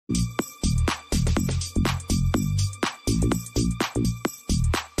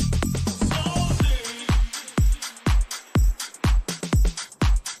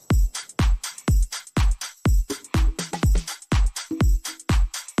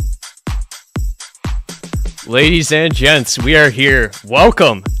Ladies and gents, we are here.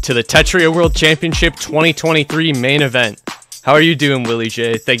 Welcome to the Tetria World Championship 2023 main event. How are you doing, Willie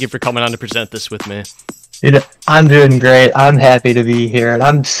J? Thank you for coming on to present this with me. Dude, I'm doing great. I'm happy to be here, and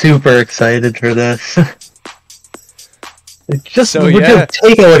I'm super excited for this. Just take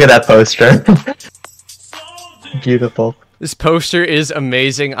a look at that poster. Beautiful. This poster is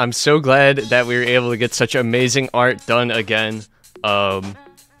amazing. I'm so glad that we were able to get such amazing art done again.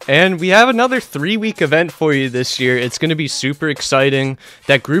 And we have another 3-week event for you this year. It's going to be super exciting.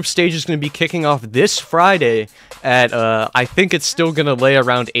 That group stage is going to be kicking off this Friday at, I think it's still going to lay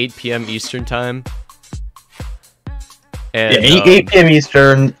around 8 p.m. Eastern time. And, yeah, 8 p.m.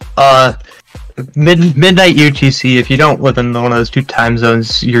 Eastern, midnight UTC. If you don't live in one of those two time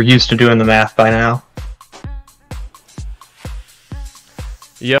zones, you're used to doing the math by now.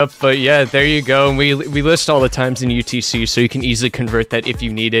 Yep, but yeah, there you go. And we list all the times in UTC, so you can easily convert that if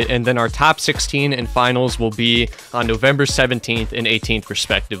you need it. And then our top 16 and finals will be on November 17th and 18th,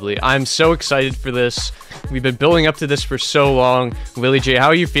 respectively. I'm so excited for this. We've been building up to this for so long. Willie J, how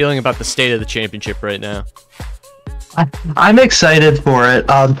are you feeling about the state of the championship right now? I'm excited for it.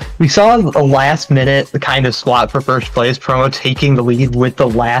 We saw a last-minute kind of swap for first place promo taking the lead with the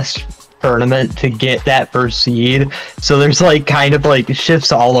last tournament to get that first seed, so there's kind of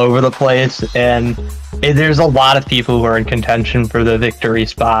shifts all over the place, and there's a lot of people who are in contention for the victory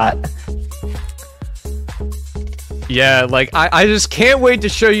spot. Yeah, I just can't wait to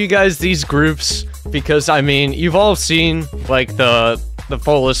show you guys these groups, because I mean, you've all seen the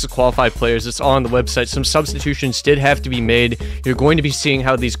full list of qualified players. It's on the website. Some substitutions did have to be made. You're going to be seeing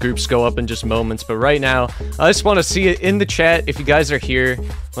how these groups go up in just moments, but right now I just want to see it in the chat. If you guys are here,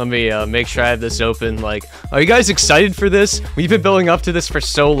 let me make sure I have this open. Are you guys excited for this? We've been building up to this for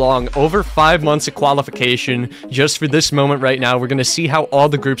so long, over 5 months of qualification just for this moment right now. We're going to see how all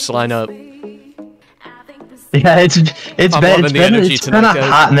the groups line up. Yeah, it's been a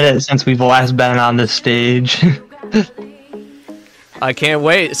hot minute since we've last been on this stage. I can't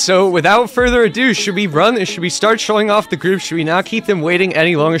wait. So without further ado, should we start showing off the groups? Should we not keep them waiting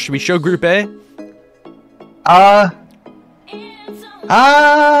any longer? Should we show Group A? I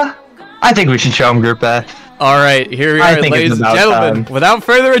think we should show them Group A. All right, here we are, ladies and gentlemen. Without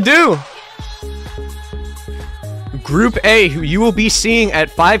further ado, Group A, who you will be seeing at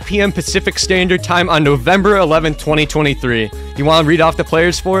 5 p.m. Pacific Standard Time on November 11th, 2023. You want to read off the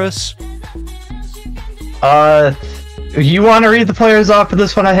players for us? You want to read the players off for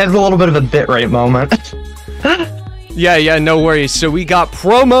this one? I had a little bit of a bitrate moment. Yeah, no worries. So we got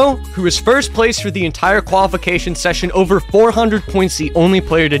Promo, who is first place for the entire qualification session, over 400 points, the only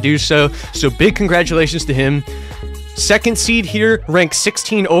player to do so. So big congratulations to him. Second seed here, ranked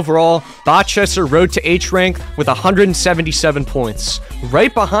 16 overall, Botchester Road to H rank with 177 points.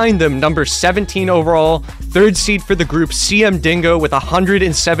 Right behind them, number 17 overall, third seed for the group, CM Dingo with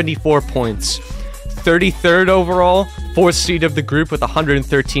 174 points. 33rd overall, fourth seed of the group with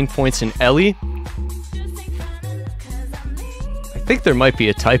 113 points in Ellie. I think there might be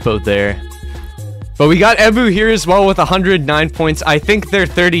a typo there. But we got Ebu here as well with 109 points. I think they're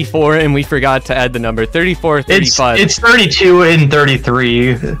 34 and we forgot to add the number. 34, 35. It's 32 and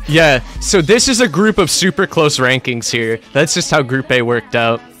 33. Yeah, so this is a group of super close rankings here. That's just how Group A worked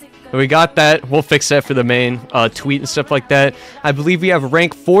out. We got that. We'll fix that for the main tweet and stuff like that. I believe we have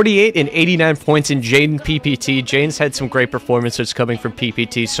rank 48 and 89 points in Jaden PPT. Jaden's had some great performances coming from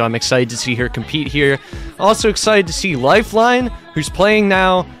PPT, so I'm excited to see her compete here. Also excited to see Lifeline, who's playing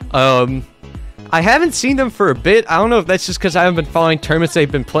now. I haven't seen them for a bit. I don't know if that's just because I haven't been following tournaments they've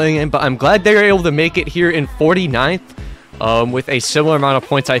been playing in, but I'm glad they were able to make it here in 49th. With a similar amount of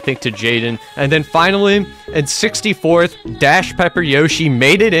points, I think, to Jaden. And then finally, in 64th, Dash Pepper Yoshi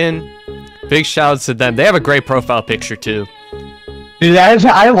made it in. Big shouts to them. They have a great profile picture, too. Dude,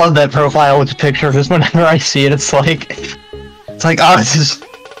 I love that profile picture, because whenever I see it, it's iconic.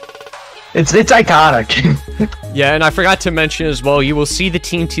 Yeah, and I forgot to mention as well, you will see the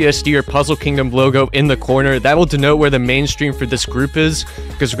Team TSD or Puzzle Kingdom logo in the corner. That will denote where the main stream for this group is,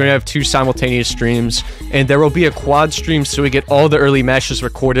 because we're going to have 2 simultaneous streams. And there will be a quad stream, so we get all the early matches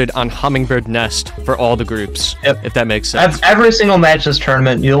recorded on Hummingbird Nest for all the groups, if that makes sense. Every single match this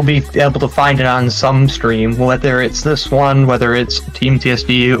tournament, you'll be able to find it on some stream, whether it's this one, whether it's Team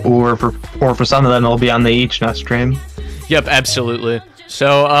TSD, or for some of them, it'll be on the H Nest stream. Yep, absolutely.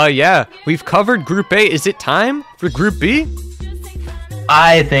 So, yeah, we've covered Group A. Is it time for Group B?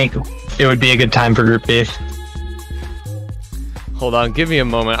 I think it would be a good time for Group B. Hold on, give me a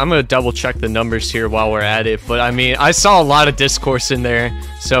moment. I'm going to double check the numbers here while we're at it. But, I mean, I saw a lot of discourse in there.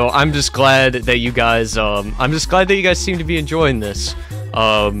 So, I'm just glad that you guys, seem to be enjoying this.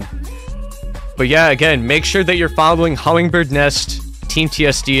 But But yeah, again, make sure that you're following Hummingbird Nest, Team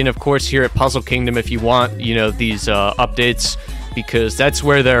TSD, and of course here at Puzzle Kingdom if you want, you know, these updates, because that's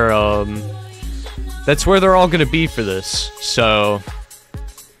where they're all gonna be for this. So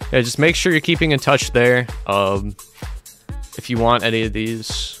yeah, just make sure you're keeping in touch there. If you want any of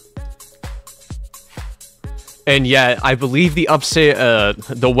these. And yeah, I believe the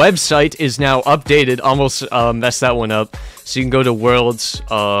website is now updated. Almost messed that one up. So you can go to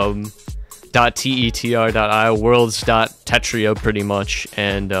worlds.tetr.io, worlds.tetrio pretty much,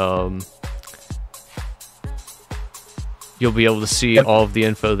 and you'll be able to see all of the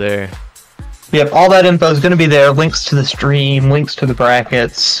info there. Yep, all that info is going to be there. Links to the stream, links to the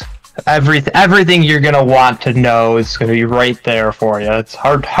brackets. Everything you're going to want to know is going to be right there for you. It's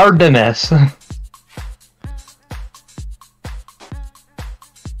hard to miss.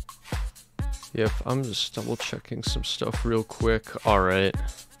 Yep, I'm just double checking some stuff real quick. Alright.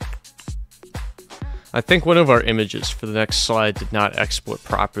 I think one of our images for the next slide did not export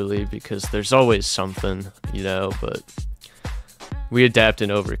properly because there's always something, you know, but we adapt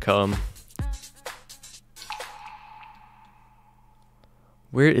and overcome.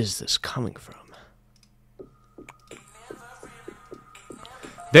 Where is this coming from?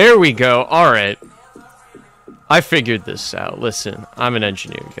 There we go. Alright. I figured this out. Listen, I'm an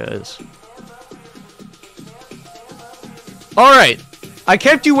engineer, guys. Alright, I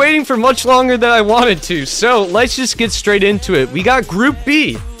kept you waiting for much longer than I wanted to, so let's just get straight into it. We got Group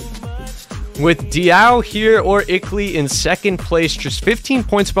B, with Diao, Here, or Ickley in second place, just 15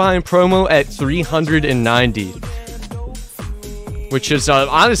 points behind Promo at 390. Which is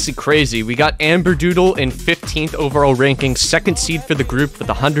honestly crazy. We got Amber Doodle in 15th overall ranking, second seed for the group with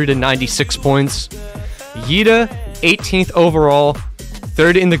 196 points. Yida, 18th overall,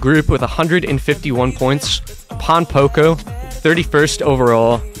 third in the group with 151 points. Pon Poco, 31st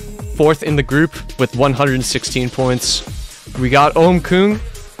overall, 4th in the group with 116 points. We got Ohm Kung,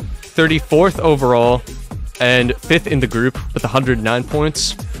 34th overall, and 5th in the group with 109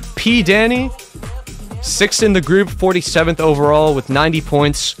 points. P. Danny, 6th in the group, 47th overall with 90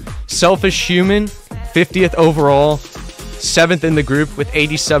 points. Selfish Human, 50th overall, 7th in the group with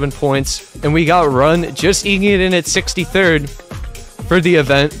 87 points. And we got Run just eking it in at 63rd for the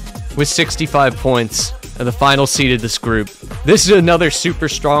event with 65 points. And the final seed of this group. This is another super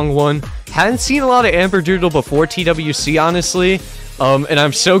strong one. Hadn't seen a lot of Amber Doodle before TWC, honestly. And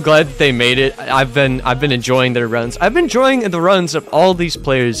I'm so glad that they made it. I've been enjoying their runs. I've been enjoying the runs of all these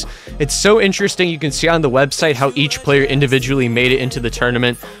players. It's so interesting. You can see on the website how each player individually made it into the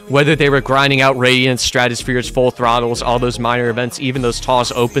tournament. Whether they were grinding out Radiance, Stratospheres, Full Throttles, all those minor events, even those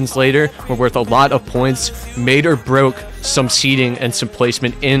toss opens later were worth a lot of points. Made or broke some seeding and some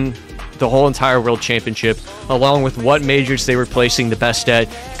placement in the whole entire World Championship, along with what majors they were placing the best at.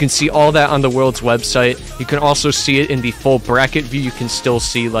 You can see all that on the World's website. You can also see it in the full bracket view. You can still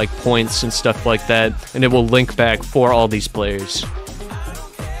see like points and stuff like that, and it will link back for all these players.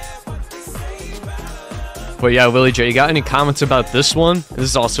 But yeah, Willie J, you got any comments about this one? This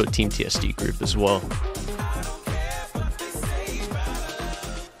is also a Team TSD group as well.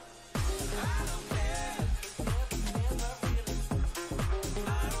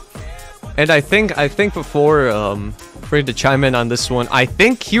 And I think before for you to chime in on this one, I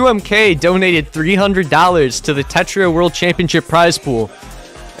think QMK donated $300 to the Tetria World Championship prize pool,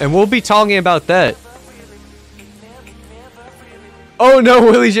 and we'll be talking about that. Oh no,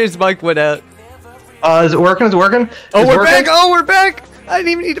 Willie J's mic went out. Is it working? Is it working? Oh, we're back! Oh, we're back! I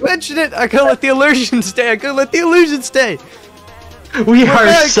didn't even need to mention it. I gotta let the illusion stay. We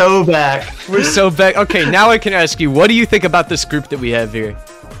are so back. We're so back. Okay, now I can ask you, what do you think about this group that we have here?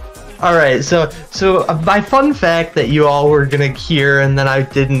 All right, so my fun fact that you all were gonna hear and then I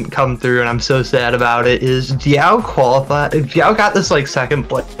didn't come through, and I'm so sad about it, is Diao qualified. Diao got this like second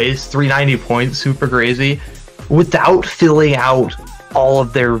place, 390 points, super crazy, without filling out all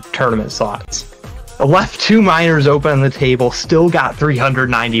of their tournament slots. Left 2 minors open on the table, still got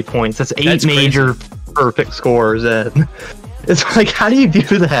 390 points. That's 8 major perfect scores, and it's like, how do you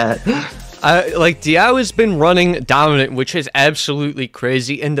do that? Like, Diao has been running dominant, which is absolutely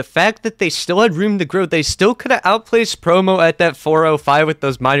crazy, and the fact that they still had room to grow, they still could have outplaced Promo at that 405 with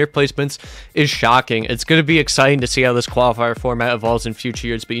those minor placements, is shocking. It's going to be exciting to see how this qualifier format evolves in future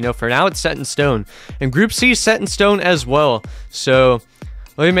years, but, you know, for now, it's set in stone. And Group C is set in stone as well, so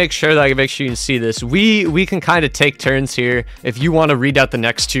let me make sure that I can make sure you can see this. We can kind of take turns here. If you want to read out the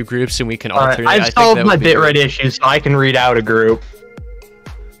next 2 groups, and we can alternate. I've solved my bitrate issues, so I can read out a group.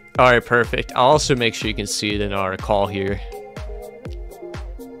 Alright, perfect. I'll also make sure you can see it in our call here.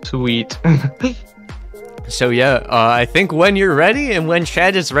 Sweet. So yeah, I think when you're ready and when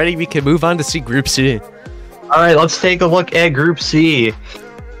Chad is ready, we can move on to see Group C. All right, let's take a look at Group C.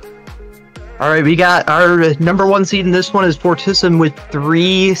 All right, we got our number 1 seed in this one is Fortissimo with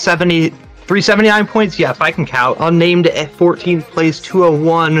 379 points. Yeah, if I can count. Unnamed at 14th place,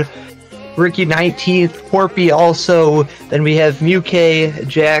 201. Ricky 19th. Corpy also. Then we have Muke,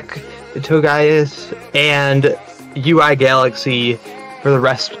 Jack, Togaius, and UI Galaxy for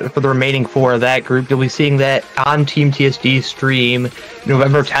the remaining 4 of that group. You'll be seeing that on Team TSD stream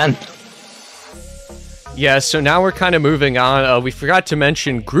November 10th. Yeah, so now we're kind of moving on. We forgot to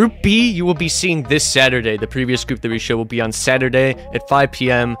mention Group B, you will be seeing this Saturday. The previous group that we showed will be on Saturday at 5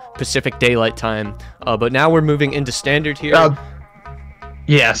 p.m. Pacific Daylight Time. But now we're moving into Standard here.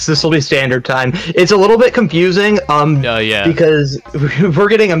 Yes, this will be Standard Time. It's a little bit confusing, yeah. because we're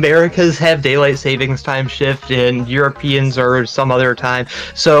getting Americas have Daylight Savings Time shift and Europeans are some other time.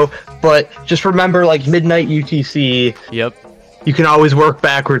 So, but just remember, like, midnight UTC. Yep. You can always work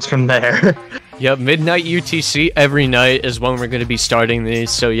backwards from there. Yep, midnight UTC every night is when we're going to be starting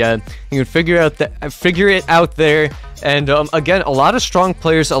these. So yeah, you can figure it out there. And again, a lot of strong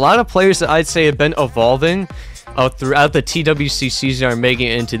players, a lot of players that I'd say have been evolving throughout the TWC season are making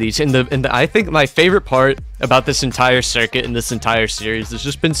it into these. And I think my favorite part about this entire circuit and this entire series has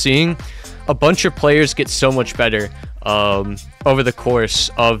just been seeing a bunch of players get so much better over the course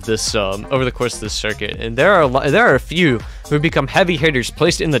of this circuit. And there are a few who have become heavy hitters,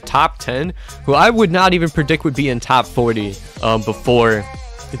 placed in the top 10, who I would not even predict would be in top 40 before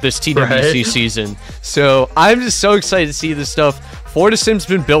this TWC season. So I'm just so excited to see this stuff. Fortissim's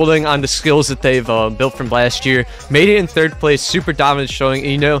been building on the skills that they've built from last year. Made it in 3rd place, super dominant showing.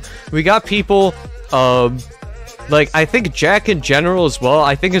 And, you know, we got people like, I think Jack in general as well,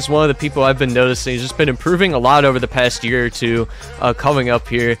 I think is one of the people I've been noticing. He's just been improving a lot over the past year or two coming up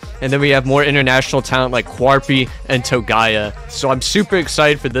here. And then we have more international talent like Quarpy and Togaya. So I'm super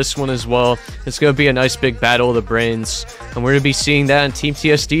excited for this one as well. It's going to be a nice big battle of the brains. And we're going to be seeing that on Team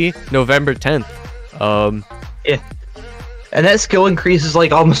TSD November 10th. Yeah. And that skill increase is,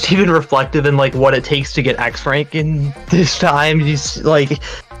 like, almost even reflective in, like, what it takes to get X rank in this time. He's like...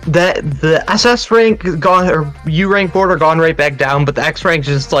 the SS rank gone, or U rank border gone right back down, but the X rank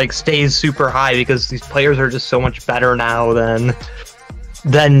just, like, stays super high because these players are just so much better now than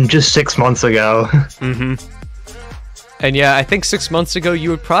just 6 months ago. And yeah, I think 6 months ago you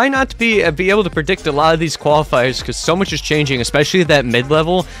would probably not be able to predict a lot of these qualifiers because so much is changing, especially at that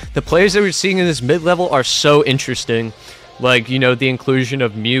mid-level. The players that we're seeing in this mid-level are so interesting. Like, you know, the inclusion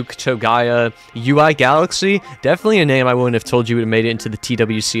of Muke, Togaya, UI Galaxy, definitely a name I wouldn't have told you would have made it into the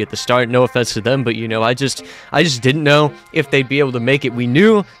TWC at the start. No offense to them, but, you know, I just didn't know if they'd be able to make it. We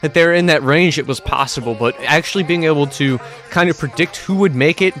knew that they were in that range, it was possible, but actually being able to kind of predict who would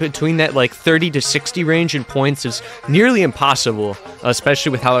make it between that, like, 30 to 60 range in points is nearly impossible,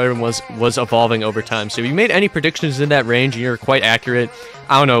 especially with how everyone was evolving over time. So if you made any predictions in that range and you're quite accurate,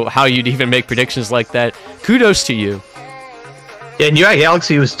 I don't know how you'd even make predictions like that. Kudos to you. And UI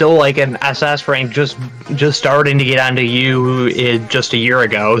Galaxy was still, like, an SS rank just starting to get onto U just a year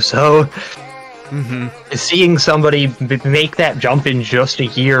ago, so seeing somebody make that jump in just a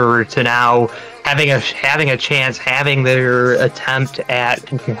year to now having a chance, having their attempt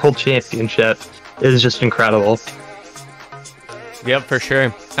at World Championship is just incredible. Yep, for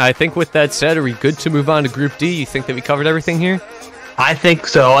sure. I think with that said, are we good to move on to Group D? You think that we covered everything here? I think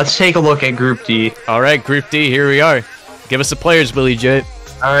so. Let's take a look at Group D. All right, Group D, here we are. Give us the players, Billy J.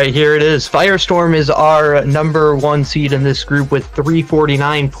 All right, here it is. Firestorm is our number 1 seed in this group with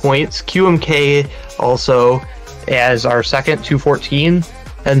 349 points. QMK also as our second, 214.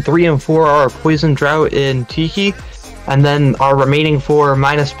 And 3 and 4 are Poison Drought and Tiki. And then our remaining 4,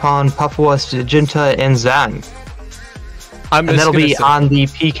 Minus Pawn, Papuas, Jinta, and Zen. And that'll be on the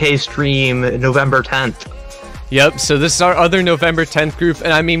PK stream November 10th. Yep, so this is our other November 10th group.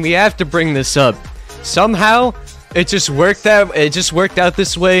 And I mean, we have to bring this up. Somehow... It just worked out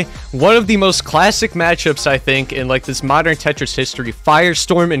this way. One of the most classic matchups, I think, in like this modern Tetris history.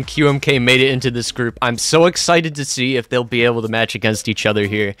 Firestorm and QMK made it into this group. I'm so excited to see if they'll be able to match against each other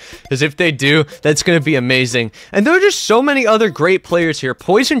here. Because if they do, that's going to be amazing. And there are just so many other great players here.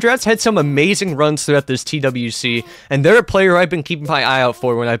 Poison Droughts had some amazing runs throughout this TWC. And they're a player I've been keeping my eye out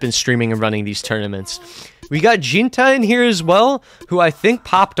for when I've been streaming and running these tournaments. We got Jinta in here as well, who I think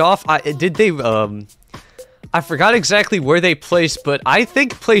popped off. I forgot exactly where they placed, but I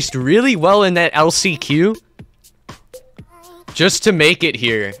think placed really well in that LCQ. Just to make it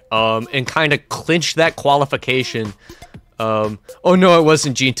here, and kind of clinch that qualification. Oh no, it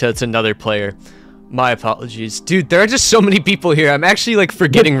wasn't Jinta, it's another player. My apologies. Dude, there are just so many people here. I'm actually, like,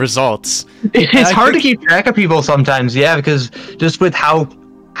 forgetting results. It's hard to keep track of people sometimes, yeah, because just with how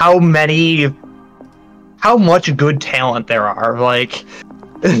much good talent there are, like...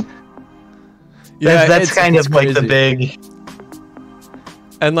 Yeah, that's kind of like the big...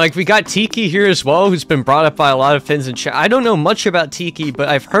 And like we got Tiki here as well, who's been brought up by a lot of fans in chat. I don't know much about Tiki, but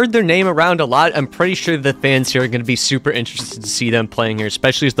I've heard their name around a lot. I'm pretty sure the fans here are going to be super interested to see them playing here,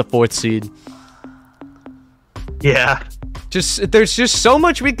 especially as the 4th seed. Yeah. There's just so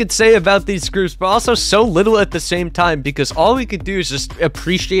much we could say about these groups, but also so little at the same time, because all we could do is just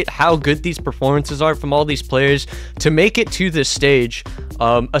appreciate how good these performances are from all these players to make it to this stage.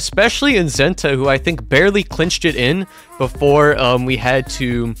 Especially in Zenta, who I think barely clinched it in before we had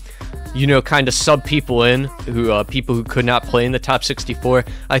to, you know, kind of sub people in, people who could not play in the top 64.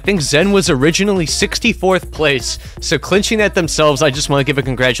 I think Zen was originally 64th place, so clinching that themselves, I just want to give a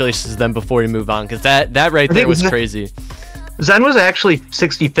congratulations to them before we move on, because that right there was crazy. Zen was actually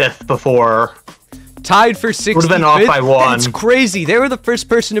 65th before. Tied for 65th. Would have been off by 1. That's crazy. They were the first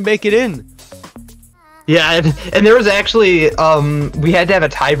person to make it in. Yeah, and there was actually, we had to have a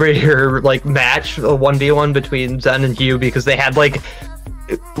tiebreaker, like, match, a 1v1 between Zen and Hugh, because they had, like,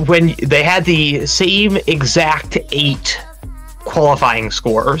 when they had the same exact 8 qualifying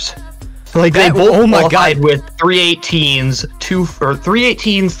scores. Like, they both qualified with 318s,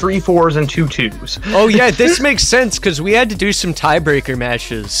 318s, 3 4s, and 2 2s. Oh yeah, this makes sense, because we had to do some tiebreaker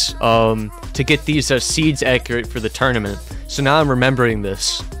matches to get these seeds accurate for the tournament. So now I'm remembering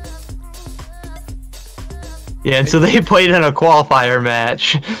this. Yeah, and so they played in a qualifier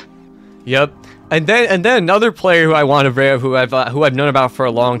match. Yep. And then another player who I want to bring up, who I've known about for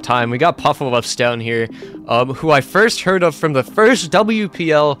a long time. We got Pufflepuffs down here, who I first heard of from the first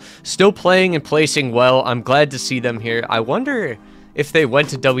WPL, still playing and placing well. I'm glad to see them here. I wonder if they went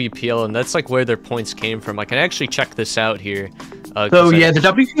to WPL, and that's like where their points came from. I can actually check this out here. So yeah, the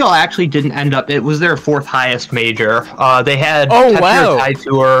WPL actually didn't end up. It was their 4th highest major. They had Thai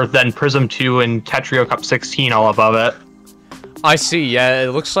Tour, then Prism 2, and Tetrio Cup 16 all above it. I see, yeah, it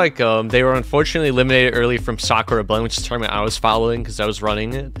looks like they were unfortunately eliminated early from Sakura Blend, which is a tournament I was following because I was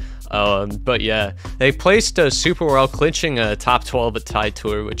running it. But yeah, they placed super well, clinching a top 12 at Thai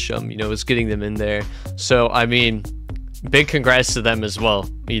Tour, which, you know, was getting them in there. So, I mean, big congrats to them as well.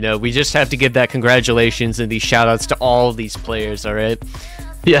 You know, we just have to give that congratulations and these shout-outs to all these players, all right?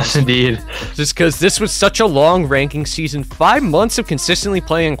 Yes, indeed. Just because this was such a long ranking season, 5 months of consistently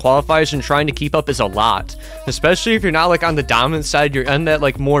playing in qualifiers and trying to keep up is a lot. Especially if you're not like on the dominant side, you're on that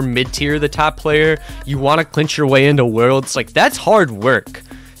like more mid-tier, the top player. You want to clinch your way into Worlds. Like, that's hard work.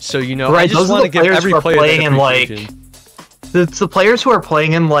 So, you know, right, I just want to give every player that appreciation. It's the players who are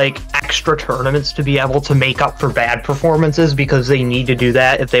playing in, like, extra tournaments to be able to make up for bad performances because they need to do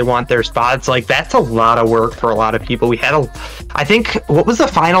that if they want their spots. Like, that's a lot of work for a lot of people. We had I think, what was the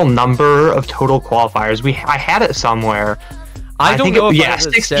final number of total qualifiers? I had it somewher. I don't know. Yeah,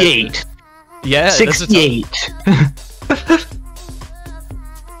 68. Yeah, 68.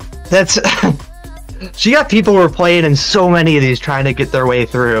 That's... She got people who are playing in so many of these trying to get their way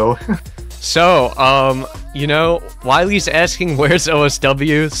through. So, you know, Wiley's asking where's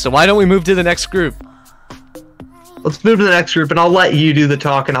OSW, so why don't we move to the next group? Let's move to the next group, and I'll let you do the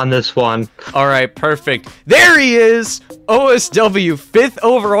talking on this one. Alright, perfect. There he is! OSW, 5th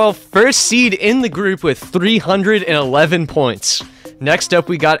overall, 1st seed in the group with 311 points. Next up,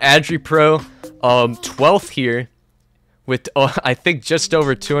 we got AdriPro, 12th here, with, I think, just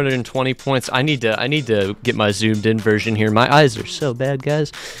over 220 points. I need to get my zoomed-in version here. My eyes are so bad,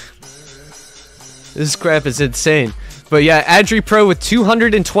 guys. This crap is insane. But yeah, AdriPro with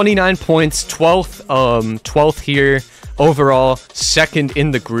 229 points, 12th here overall, 2nd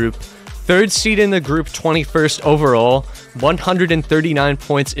in the group. 3rd seed in the group, 21st overall, 139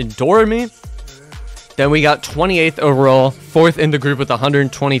 points in Doremi. Then we got 28th overall, 4th in the group with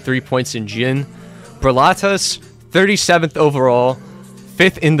 123 points in Jin. Bralatas, 37th overall,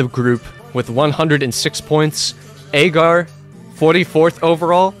 5th in the group with 106 points. Agar, 44th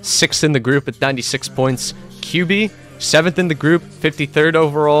overall, 6th in the group with 96 points. QB, 7th in the group, 53rd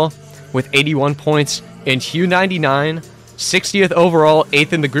overall with 81 points. And Hugh99, 60th overall,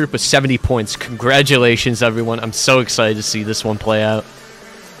 8th in the group with 70 points. Congratulations, everyone. I'm so excited to see this one play out.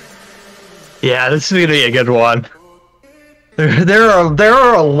 Yeah, this is going to be a good one. There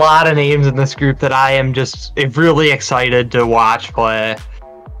are a lot of names in this group that I am just really excited to watch play.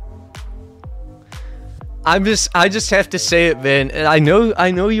 I just have to say it, man. And I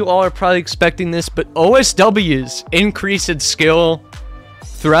know you all are probably expecting this, but OSW's increase in skill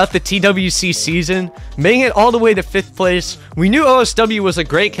throughout the TWC season, making it all the way to 5th place. We knew OSW was a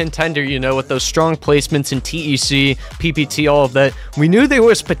great contender, you know, with those strong placements in TEC, PPT, all of that. We knew there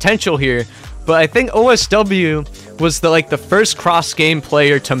was potential here, but I think OSW was the first cross-game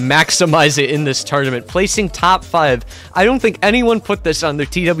player to maximize it in this tournament, placing top 5. I don't think anyone put this on their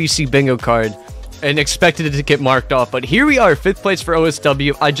TWC bingo card and expected it to get marked off, but here we are, 5th place for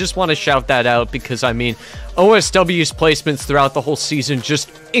OSW. I just want to shout that out because, I mean, OSW's placements throughout the whole season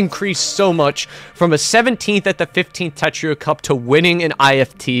just increased so much, from a 17th at the 15th Tetra Cup to winning an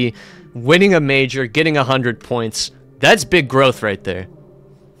IFT, winning a major, getting 100 points. That's big growth right there.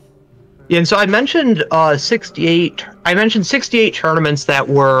 Yeah, and so I mentioned 68. I mentioned 68 tournaments that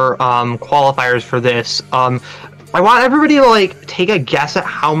were qualifiers for this. I want everybody to take a guess at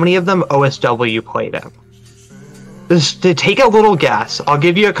how many of them OSW played in. Just to take a little guess. I'll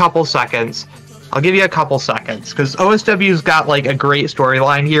give you a couple seconds. Because OSW's got a great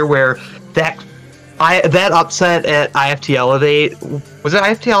storyline here where that upset at IFT Elevate, was it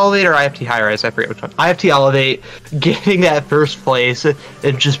IFT Elevate or IFT High Rise? I forget which one. IFT Elevate, getting that first place, it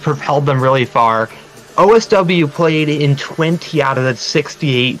just propelled them really far. OSW played in 20 out of the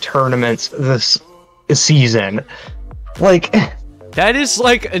 68 tournaments this season. That is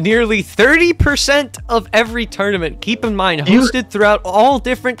nearly 30% of every tournament. Keep in mind, hosted throughout all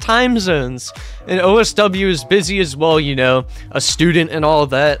different time zones. And OSW is busy as well, you know, a student and all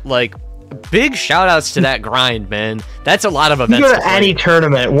of that. Big shout outs to that grind, man. That's a lot of events. You go to any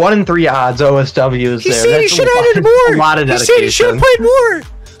tournament, 1 in 3 odds OSW is there. He should have added more. A lot of dedication. He should have played more.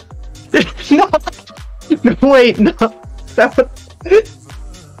 No, wait, no.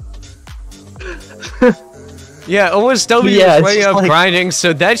 Yeah, OSW is way up grinding,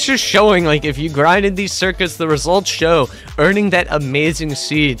 so that's just showing, if you grind in these circuits, the results show, earning that amazing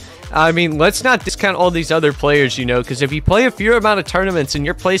seed. I mean, let's not discount all these other players, you know, because if you play a few amount of tournaments and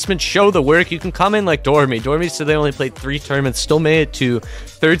your placements show the work, you can come in like Dormy. Dormy said they only played 3 tournaments, still made it to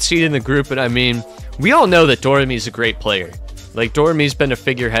 3rd seed in the group, and I mean, we all know that Dormy's a great player. Dormy's been a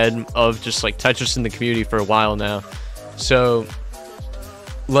figurehead of just, Tetris in the community for a while now. So,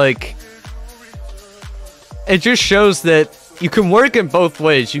 it just shows that you can work in both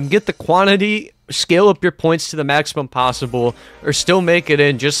ways. You can get the quantity, scale up your points to the maximum possible, or still make it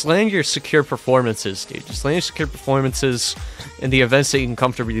in. Just land your secure performances, dude. Just land your secure performances in the events that you can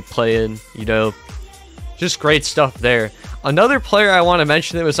comfortably play in, you know. Just great stuff there. Another player I want to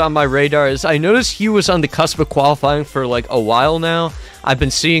mention that was on my radar is I noticed he was on the cusp of qualifying for a while now. I've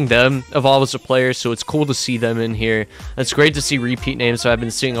been seeing them evolve as a player, so it's cool to see them in here. It's great to see repeat names, so I've been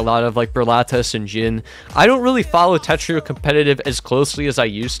seeing a lot of Berlates and Jin. I don't really follow Tetrio competitive as closely as I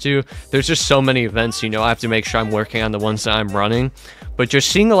used to. There's just so many events, you know, I have to make sure I'm working on the ones that I'm running. But just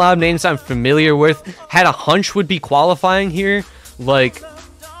seeing a lot of names I'm familiar with, had a hunch would be qualifying here.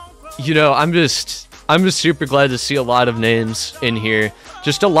 You know, I'm just super glad to see a lot of names in here.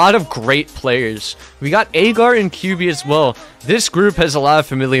 Just a lot of great players. We got Agar and QB as well. This group has a lot of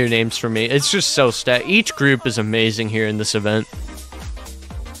familiar names for me. It's just so stat. Each group is amazing here in this event.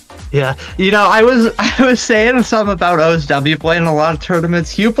 Yeah, you know, I was saying something about OSW playing a lot of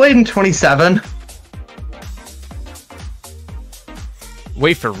tournaments. You played in 27.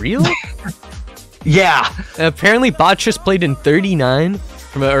 Wait, for real? Yeah. And apparently Botchus played in 39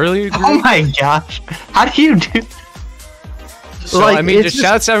 from an earlier group. Oh my gosh. How do you do? So, I mean, just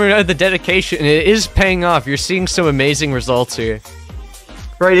shouts out to the dedication. It is paying off. You're seeing some amazing results here.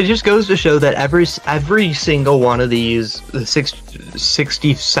 Right, it just goes to show that every single one of these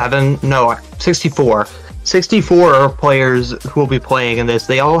 64 players who will be playing in this,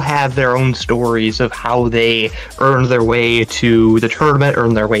 they all have their own stories of how they earned their way to the tournament,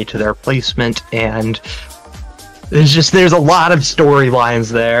 earned their way to their placement, and there's a lot of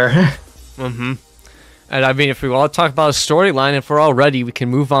storylines there. Mm-hmm. And I mean, if we want to talk about a storyline, if we're all ready, we can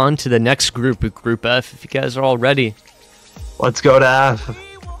move on to the next group, Group F, if you guys are all ready. Let's go to F.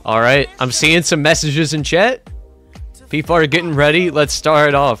 All right, I'm seeing some messages in chat. People are getting ready. Let's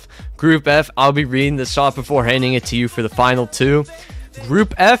start off. Group F, I'll be reading this off before handing it to you for the final 2.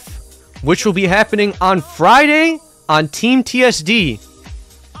 Group F, which will be happening on Friday on Team TSD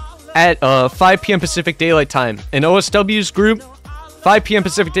at 5 p.m. Pacific Daylight Time. In OSW's group, 5 p.m.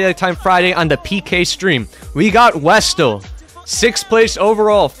 Pacific Daylight Time Friday on the PK stream. We got Westel, 6th place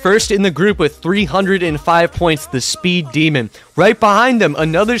overall, first in the group with 305 points, the Speed Demon. Right behind them,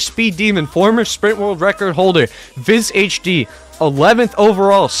 another Speed Demon, former Sprint World Record holder, Viz HD, 11th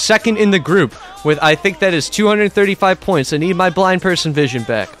overall, 2nd in the group with, I think that is 235 points. I need my blind person vision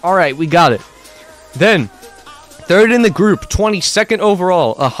back. All right, we got it. Then, 3rd in the group, 22nd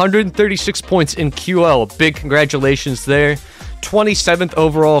overall, 136 points in QL. Big congratulations there 27th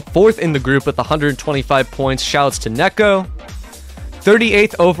overall, 4th in the group with 125 points. Shoutouts to Neko.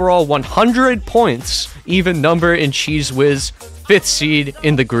 38th overall, 100 points. Even number in Cheese Whiz, 5th seed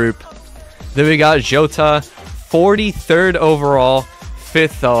in the group. Then we got Jota, 43rd overall,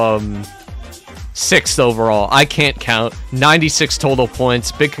 6th overall. I can't count. 96 total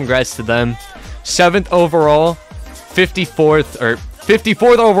points. Big congrats to them. 7th overall, 54th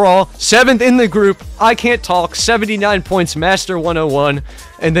overall, 7th in the group. I can't talk. 79 points, Master 101.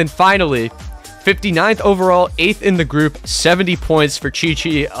 And then finally, 59th overall, 8th in the group, 70 points for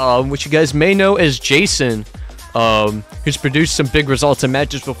Chi-Chi, which you guys may know as Jason, who's produced some big results in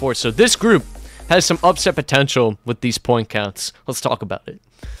matches before. So this group has some upset potential with these point counts. Let's talk about it.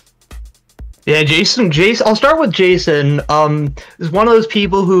 Yeah, Jason. I'll start with Jason. Is one of those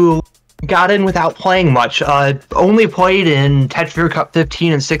people who got in without playing much. Only played in Tetris Cup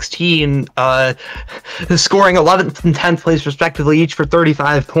 15 and 16, scoring 11th and 10th place respectively, each for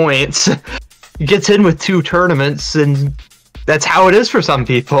 35 points. Gets in with 2 tournaments, and that's how it is for some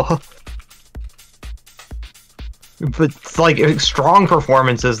people. But it's like strong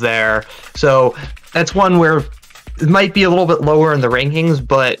performances there. So that's one where it might be a little bit lower in the rankings,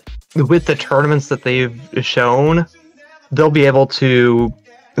 but with the tournaments that they've shown, they'll be able to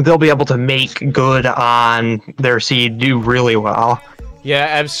make good on their seed, do really well. Yeah,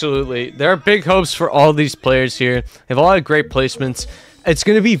 absolutely. There are big hopes for all these players here. They have a lot of great placements. It's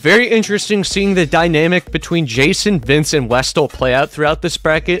going to be very interesting seeing the dynamic between Jason, Vince, and Westall play out throughout this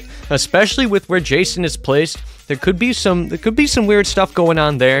bracket, especially with where Jason is placed. There could be some weird stuff going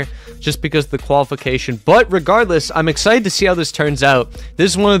on there just because of the qualification. But regardless, I'm excited to see how this turns out.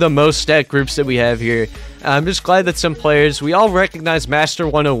 This is one of the most stacked groups that we have here. I'm just glad that some players, we all recognize Master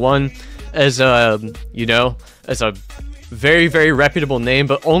 101 as a very, very reputable name,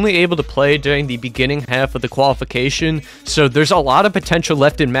 but only able to play during the beginning half of the qualification. So there's a lot of potential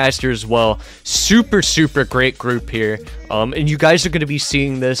left in Master as well. Super, super great group here. And you guys are going to be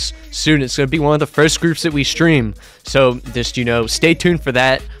seeing this soon. It's going to be one of the first groups that we stream. So just, stay tuned for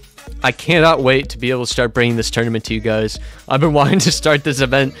that. I cannot wait to be able to start bringing this tournament to you guys. I've been wanting to start this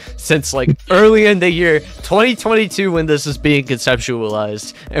event since like early in the year 2022 when this is being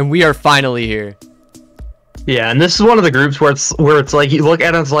conceptualized, and we are finally here. Yeah, and this is one of the groups where it's like you look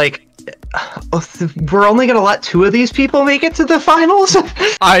at it, it's like we're only gonna let 2 of these people make it to the finals.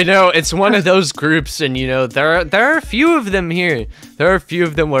 I know, it's one of those groups, and there are a few of them here. There are a few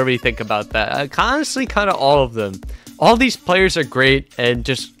of them where we think about that. Honestly, kind of all of them. All these players are great, and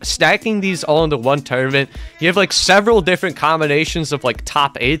just stacking these all into one tournament, you have like several different combinations of like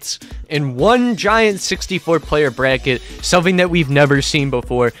top 8s in one giant 64-player bracket, something that we've never seen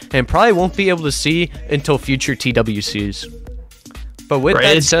before, and probably won't be able to see until future TWCs. But with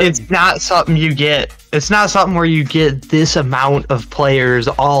that said, it's not something you get. It's not something where you get this amount of players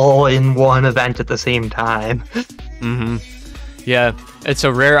all in one event at the same time. Mm-hmm. Yeah, it's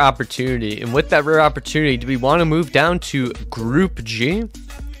a rare opportunity. And with that rare opportunity, do we want to move down to Group G?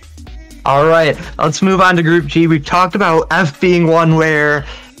 All right, let's move on to Group G. We've talked about F being one where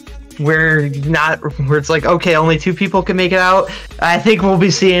it's like, okay, only 2 people can make it out. I think we'll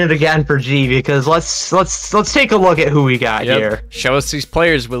be seeing it again for G, because let's take a look at who we got here. Show us these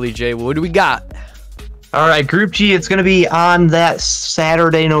players, Willie J. What do we got? All right, Group G, it's going to be on that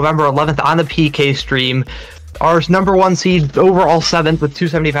Saturday, November 11th on the PK stream. Our number 1 seed, overall 7th with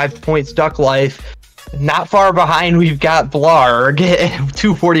 275 points, Duck Life. Not far behind, we've got Blarg,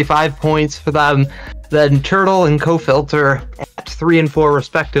 245 points for them. Then Turtle and Co-Filter at 3 and 4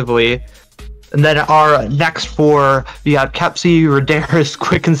 respectively. And then our next 4, we got Kepsi, Rodaris,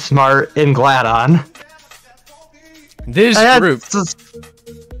 Quick and Smart, and Gladon. This group.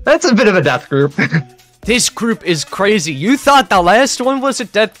 That's a bit of a death group. This group is crazy. You thought the last one was a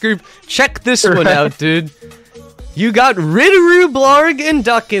death group? Check this one out, dude. You got Ridoroo, Blarg, and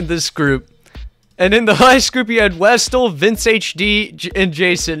Duck in this group. And in the last group, you had Westall, Vince HD, and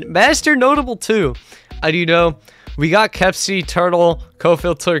Jason. Master notable, too. We got Kepsi, Turtle,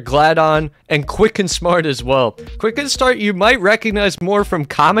 Co-Filter, Gladon, and Quick and Smart as well. Quick and Smart you might recognize more from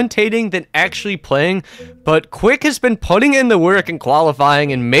commentating than actually playing, but Quick has been putting in the work and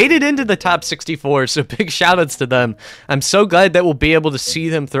qualifying and made it into the top 64, so big shoutouts to them. I'm so glad that we'll be able to see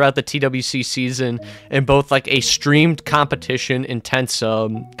them throughout the TWC season in both like a streamed competition, intense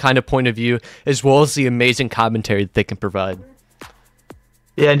kind of point of view, as well as the amazing commentary that they can provide.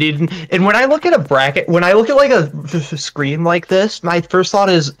 Yeah, indeed. And when I look at a bracket, when I look at like a screen like this, my first thought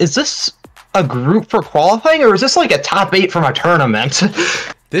is this a group for qualifying, or is this like a top 8 from a tournament?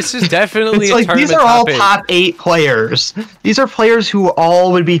 This is definitely it's a like tournament. These are all top 8 players. These are players who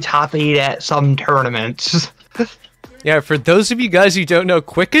all would be top 8 at some tournament. Yeah, for those of you guys who don't know,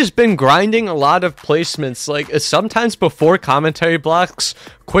 Quick has been grinding a lot of placements. Like, sometimes before commentary blocks,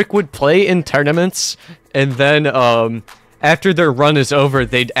 Quick would play in tournaments, and then, after their run is over,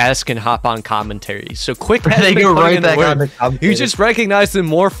 they'd ask and hop on commentary. So Quick has They been go putting right in the back on the work. commentary. You just recognize them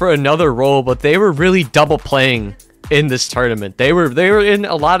more for another role, but they were really double playing in this tournament. They were in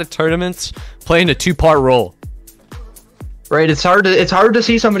a lot of tournaments playing a 2-part role. Right, it's hard to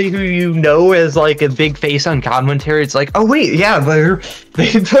see somebody who you know as like a big face on commentary. It's like, oh wait, yeah,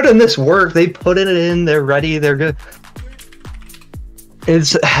 they put in this work, they put it in, they're ready, they're good.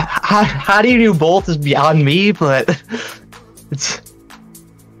 It's how do you do both is beyond me, but it's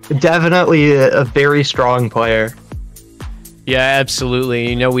definitely a very strong player. Yeah, absolutely.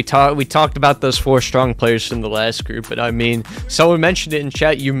 You know, we talked about those 4 strong players from the last group, but I mean, someone mentioned it in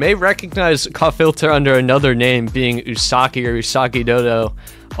chat. You may recognize Filter under another name, being Usaki or Usaki Dodo,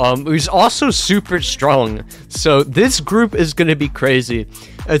 who's also super strong. So this group is going to be crazy.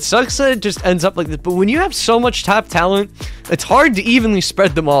 It sucks that it just ends up like this, but when you have so much top talent, it's hard to evenly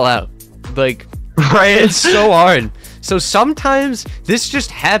spread them all out. Like, right? It's so hard. So sometimes this just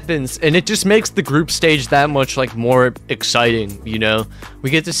happens, and it just makes the group stage that much like more exciting, you know?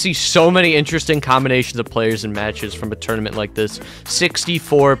 We get to see so many interesting combinations of players and matches from a tournament like this.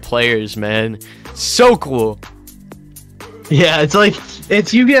 64 players, man. So cool. Yeah,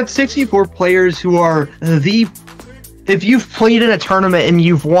 you get 64 players who are if you've played in a tournament and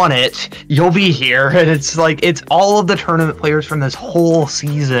you've won it, you'll be here. And it's all of the tournament players from this whole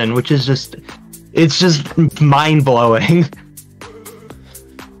season, which is just mind-blowing.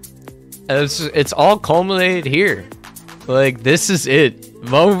 It's all culminated here. Like, this is it. The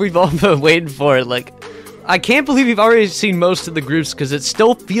moment we've all been waiting for. Like, I can't believe we've already seen most of the groups, because it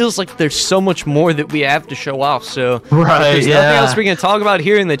still feels like there's so much more that we have to show off. So, right, if there's nothing else we can talk about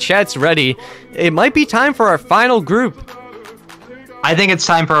here and the chat's ready, it might be time for our final group. I think it's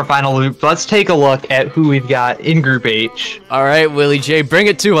time for our final group. Let's take a look at who we've got in Group H. All right, Willie J, bring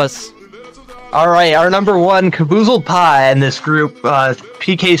it to us. All right, our number 1, Caboozled Pie in this group,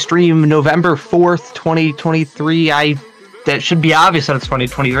 PK stream November 4th, 2023. That should be obvious that it's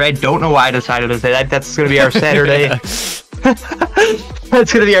 2023. I don't know why I decided to say that. That's going to be our Saturday. That's going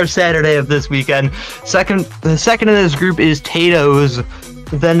to be our Saturday of this weekend. The second in this group is Tato's.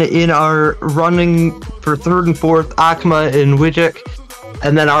 Then in our running for 3rd and 4th, Akma and Widget.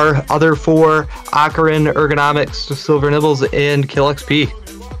 And then our other 4, Akarin, Ergonomics, Silver Nibbles, and Kill XP.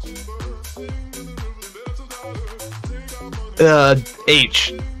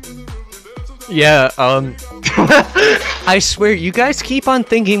 H. Yeah, I swear, you guys keep on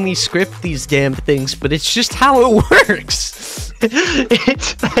thinking we script these damn things, but it's just how it works.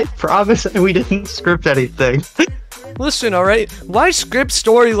 I promise we didn't script anything. Listen, alright? Why script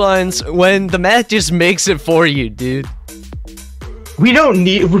storylines when the math just makes it for you, dude? We don't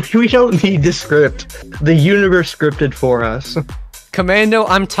need to script. The universe scripted for us. Commando,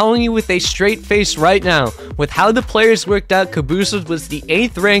 I'm telling you with a straight face right now, with how the players worked out, Caboozled was the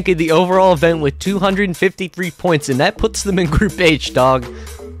 8th rank in the overall event with 253 points, and that puts them in Group H, dog.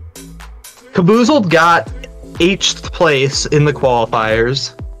 Caboozled got 8th place in the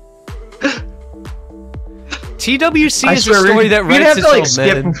qualifiers. TWC is a story that writes itself,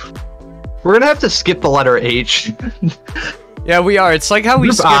 man. We're gonna have to skip the letter H. Yeah, we are. It's like how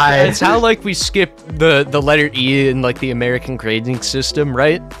we skip. Goodbye. It's how like we skip the letter E in like the American grading system,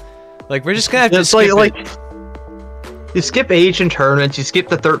 right? Like we're just gonna have to skip it. You skip H in tournaments. You skip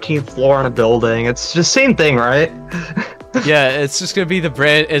the 13th floor on a building. It's just same thing, right? Yeah, it's just gonna be the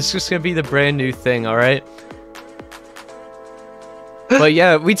brand. It's just gonna be the brand new thing. All right. But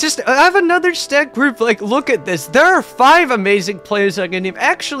yeah, I have another stack group. Like, look at this. There are 5 amazing players I can name.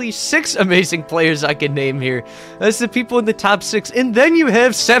 Actually, 6 amazing players I can name here. That's the people in the top 6. And then you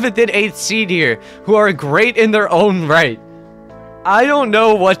have 7th and 8th seed here, who are great in their own right. I don't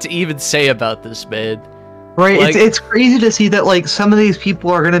know what to even say about this, man. Right, like, it's crazy to see that, like, some of these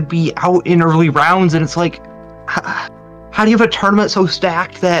people are gonna be out in early rounds, and it's like, how do you have a tournament so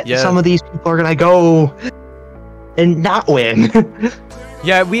stacked that some of these people are gonna go and not win?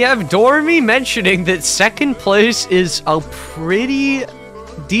 Yeah, we have Dormy mentioning that 2nd place is a pretty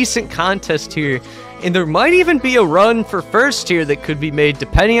decent contest here, and there might even be a run for 1st here that could be made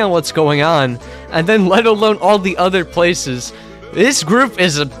depending on what's going on, and then let alone all the other places. This group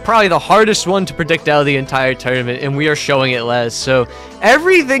is probably the hardest one to predict out of the entire tournament, and we are showing it last, so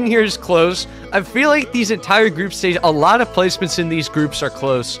everything here is close. I feel like these entire group stage, a lot of placements in these groups are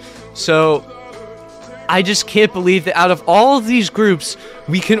close, so I just can't believe that out of all of these groups,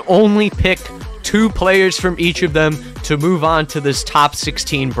 we can only pick 2 players from each of them to move on to this top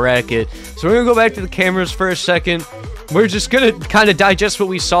 16 bracket. So we're going to go back to the cameras for a second. we're just gonna kind of digest what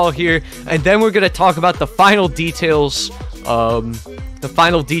we saw here, and then we're gonna talk about the final details,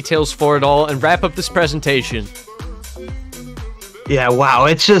 for it all, and wrap up this presentation. Yeah, wow.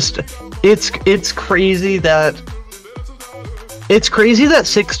 It's crazy that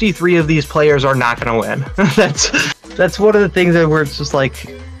 63 of these players are not going to win. That's one of the things that we're just like,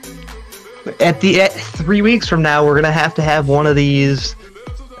 at 3 weeks from now, we're going to have one of these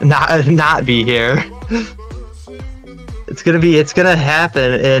not be here. It's gonna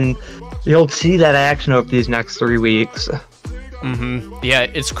happen, and you'll see that action over these next 3 weeks. Yeah,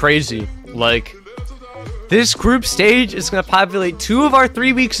 it's crazy. Like, this group stage is going to populate 2 of our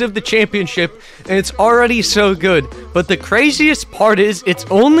 3 weeks of the championship, and it's already so good. But the craziest part is, it's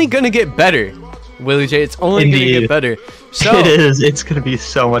only going to get better. Willie J, it's only going to get better. So, it is. It's going to be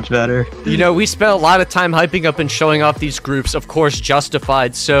so much better. You know, we spent a lot of time hyping up and showing off these groups, of course,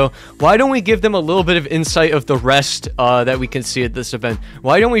 justified. So why don't we give them a little bit of insight of the rest that we can see at this event?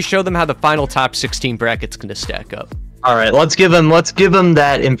 Why don't we show them how the final top 16 bracket's going to stack up? All right, let's give them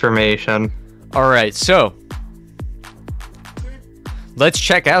that information. All right, so let's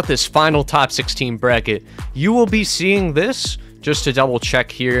check out this final top 16 bracket. You will be seeing this, just to double check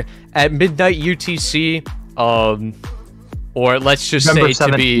here, at midnight UTC, or let's just November say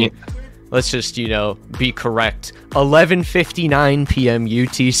 17th. Let's just, you know, be correct, 11:59 p.m.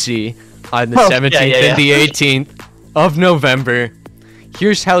 UTC on the 17th and the 18th of November.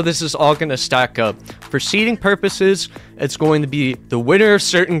 Here's how this is all going to stack up. For seeding purposes, it's going to be the winner of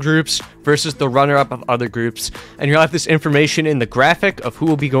certain groups versus the runner-up of other groups. And you'll have this information in the graphic of who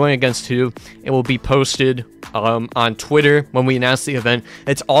will be going against who. It will be posted on Twitter when we announce the event.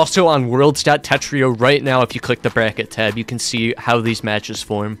 It's also on worlds.tetrio right now. If you click the bracket tab, you can see how these matches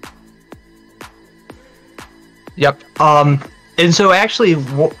form. Yep. And so actually,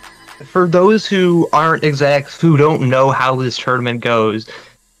 for those who don't know how this tournament goes,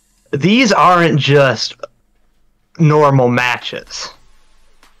 these aren't just normal matches.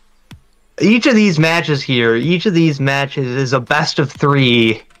 Each of these matches is a best of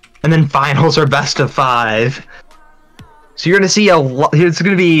 3, and then finals are best of 5. So you're gonna see there's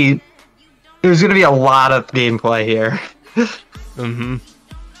gonna be a lot of gameplay here.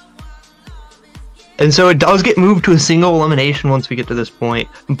 And so it does get moved to a single elimination once we get to this point,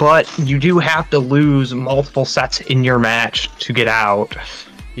 but you do have to lose multiple sets in your match to get out.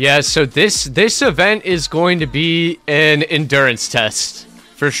 Yeah, so this event is going to be an endurance test,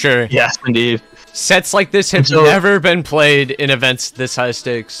 for sure. Yes, indeed. Sets like this have never been played in events this high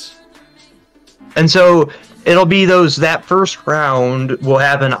stakes. And so it'll be that first round will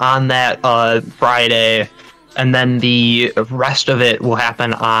happen on that Friday, and then the rest of it will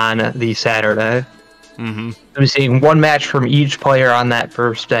happen on the Saturday. I'm seeing 1 match from each player on that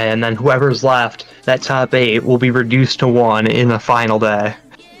first day, and then whoever's left, that top 8, will be reduced to 1 in the final day.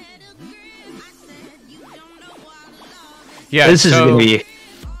 Yeah, this is gonna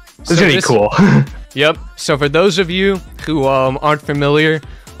be cool. Yep. So for those of you who aren't familiar,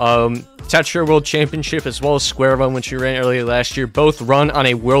 Tetrio World Championship as well as Square Run, which you ran earlier last year, both run on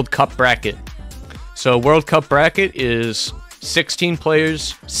a World Cup bracket. So World Cup bracket is 16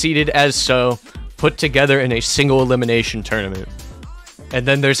 players seeded as so, put together in a single elimination tournament. And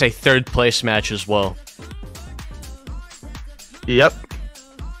then there's a 3rd place match as well. Yep.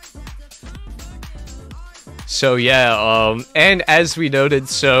 So yeah, and as we noted,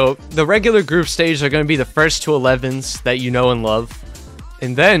 so the regular group stage are going to be the first 2 11s that you know and love.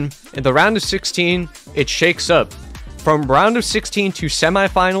 And then, in the round of 16, it shakes up. From round of 16 to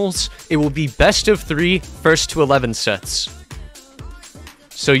semifinals, it will be best of 3 first to 11 sets.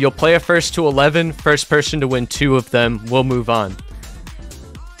 So you'll play a first to 11, first person to win 2 of them will move on.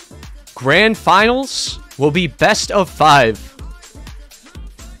 Grand finals will be best of 5.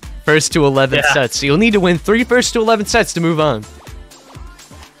 First to 11 sets. So you'll need to win 3 first to 11 sets to move on.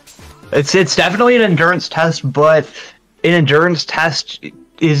 It's definitely an endurance test, but an endurance test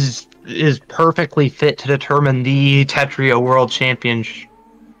is perfectly fit to determine the Tetrio World Champion.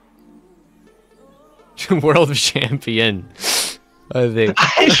 World Champion. I think.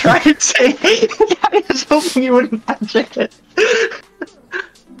 I tried to say. I was hoping you wouldn't mention it.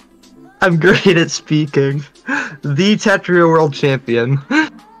 I'm great at speaking. The Tetrio World Champion.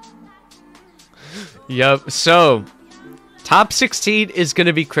 Yep. So, top 16 is going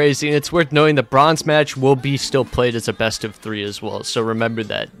to be crazy, and it's worth knowing the bronze match will be still played as a best of 3 as well. So remember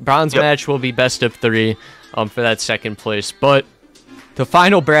that bronze match will be best of 3 for that 2nd place, but the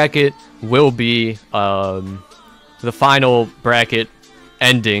final bracket will be the final bracket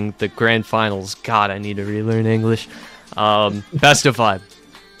ending the grand finals. God, I need to relearn English. Best of 5.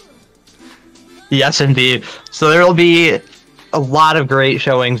 Yes, indeed. So there will be a lot of great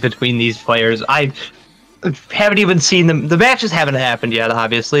showings between these players. I haven't even seen them. The matches haven't happened yet,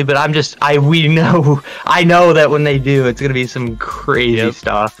 obviously, but I know that when they do, it's gonna be some crazy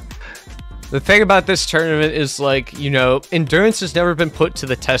stuff. The thing about this tournament is, like, you know, endurance has never been put to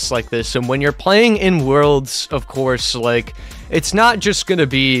the test like this, and when you're playing in Worlds, of course, like, it's not just gonna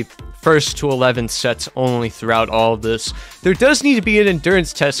be first to 11 sets only throughout all of this. There does need to be an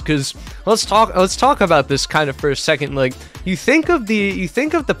endurance test, because let's talk about this kind of for a second. Like, you think of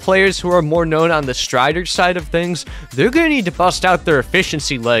the players who are more known on the Strider side of things, they're gonna need to bust out their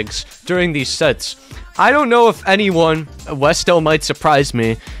efficiency legs during these sets. I don't know if anyone, Westo might surprise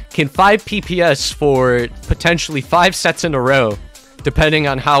me, can 5 PPS for potentially 5 sets in a row, depending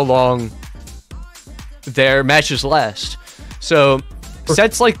on how long their matches last. So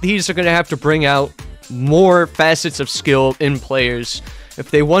sets like these are going to have to bring out more facets of skill in players. If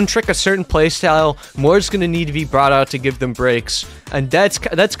they one-trick a certain playstyle, more is going to need to be brought out to give them breaks. And that's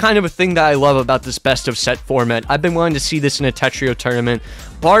kind of a thing that I love about this best of set format. I've been wanting to see this in a Tetrio tournament,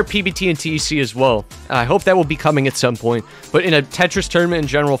 bar PBT and TEC as well. I hope that will be coming at some point. But in a Tetris tournament in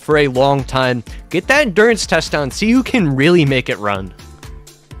general for a long time, get that endurance test on, see who can really make it run.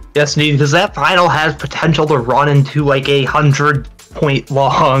 Yes, indeed, because that final has potential to run into like a 100-point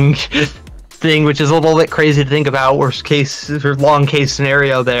long thing, which is a little bit crazy to think about, worst case or long case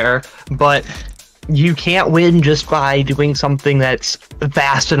scenario there, but you can't win just by doing something that's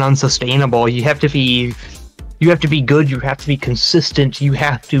vast and unsustainable. You have to be good, you have to be consistent, you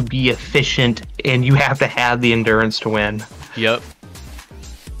have to be efficient, and you have to have the endurance to win. Yep.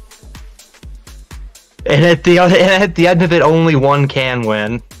 And at the end of it, only one can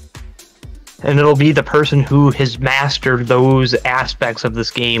win. And it'll be the person who has mastered those aspects of this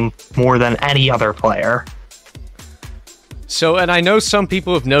game more than any other player. So, and I know some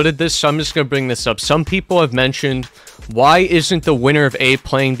people have noted this, so I'm just going to bring this up. Some people have mentioned, why isn't the winner of A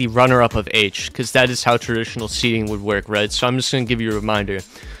playing the runner-up of H? Because that is how traditional seeding would work, right? So I'm just going to give you a reminder.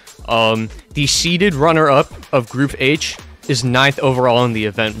 The seeded runner-up of Group H is 9th overall in the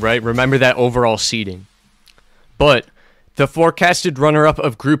event, right? Remember that overall seeding. But the forecasted runner-up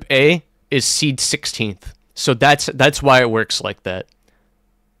of Group A is seed 16th. So that's why it works like that.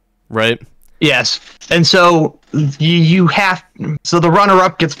 Right? Yes. And so you have, so the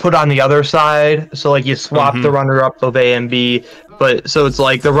runner-up gets put on the other side. So like you swap the runner-up of A and B, but so it's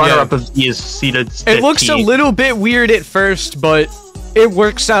like the runner-up of B is seeded 15th. It looks a little bit weird at first, but it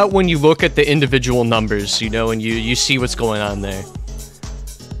works out when you look at the individual numbers, you know, and you see what's going on there.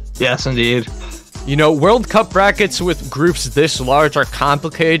 Yes, indeed. You know, World Cup brackets with groups this large are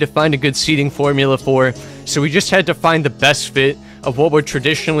complicated to find a good seeding formula for, so we just had to find the best fit of what would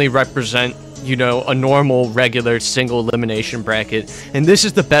traditionally represent, you know, a normal, regular, single elimination bracket, and this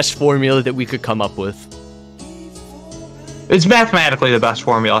is the best formula that we could come up with. It's mathematically the best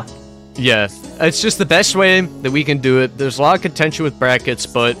formula. Yeah, it's just the best way that we can do it. There's a lot of contention with brackets,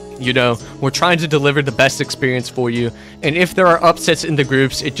 but, you know, we're trying to deliver the best experience for you. And if there are upsets in the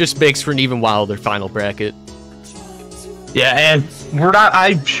groups, it just makes for an even wilder final bracket. Yeah, and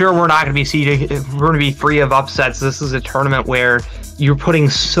I'm sure we're not going to be seeded. We're going to be free of upsets. This is a tournament where you're putting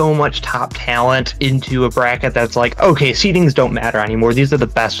so much top talent into a bracket that's like, okay, seedings don't matter anymore. These are the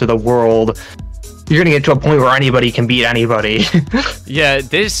best of the world. You're going to get to a point where anybody can beat anybody. Yeah,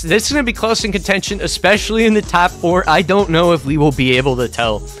 this is going to be close in contention, especially in the top 4. I don't know if we will be able to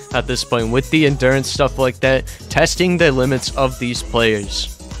tell at this point with the endurance stuff like that, testing the limits of these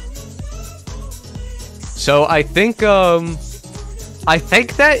players. So I think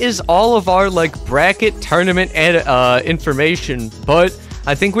that is all of our like bracket tournament information, but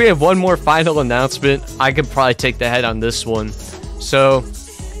I think we have one more final announcement. I could probably take the head on this one. So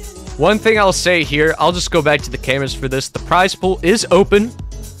one thing I'll say here, I'll just go back to the cameras for this. The prize pool is open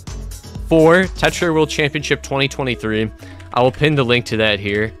for Tetris World Championship 2023. I will pin the link to that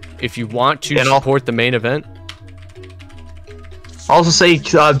here if you want to support the main event. I'll also say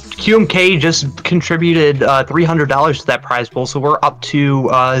QMK just contributed $300 to that prize pool, so we're up to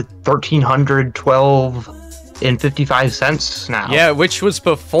 $1,312.55 now. Yeah, which was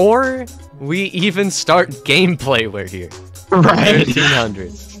before we even start gameplay. We're here. Right.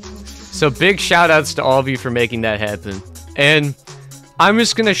 1,300. So big shout outs to all of you for making that happen. And I'm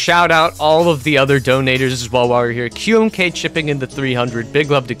just going to shout out all of the other donators as well while we're here. QMK chipping in the 300.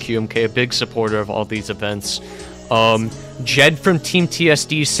 Big love to QMK, a big supporter of all these events. Jed from Team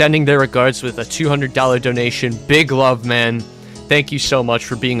TSD sending their regards with a $200 donation. Big love, man. Thank you so much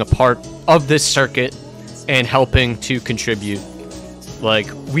for being a part of this circuit and helping to contribute. Like,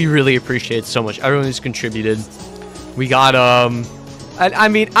 we really appreciate it so much. Everyone who's contributed. We got, And I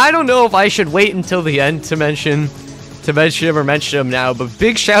mean, I don't know if I should wait until the end to mention him now, but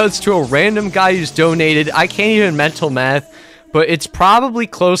big shoutouts to a random guy who's donated. I can't even mental math, but it's probably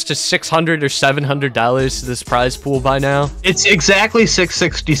close to $600 or $700 to this prize pool by now. It's exactly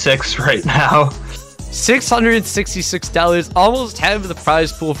 $666 right now. $666, almost half of the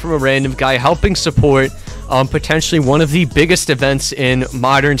prize pool from a random guy, helping support potentially one of the biggest events in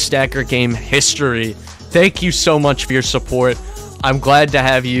modern Stacker game history. Thank you so much for your support. I'm glad to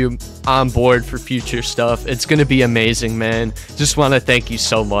have you on board for future stuff. It's going to be amazing, man. Just want to thank you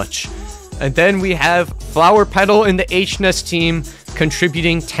so much. And then we have Flower Petal and the HNS team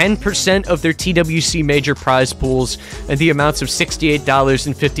contributing 10% of their TWC major prize pools and the amounts of $68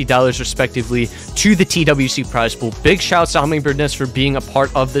 and $50 respectively to the TWC prize pool. Big shouts to Hummingbird Nest for being a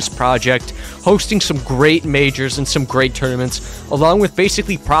part of this project, hosting some great majors and some great tournaments, along with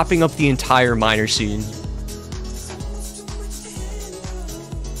basically propping up the entire minor scene.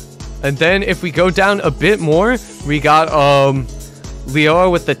 And then if we go down a bit more, we got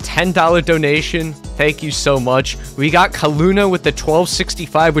Leora with the $10 donation. Thank you so much. We got Kaluna with the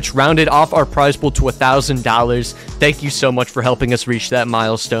 $12.65, which rounded off our prize pool to $1,000. Thank you so much for helping us reach that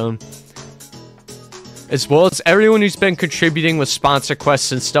milestone. As well as everyone who's been contributing with sponsor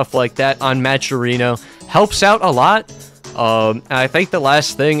quests and stuff like that on Matcherino. Helps out a lot. And I think the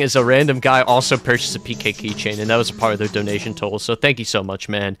last thing is a random guy also purchased a PK keychain, and that was a part of their donation total. So thank you so much,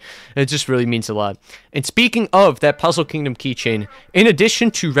 man. It just really means a lot. And speaking of that Puzzle Kingdom keychain, in addition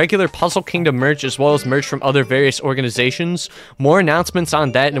to regular Puzzle Kingdom merch as well as merch from other various organizations, more announcements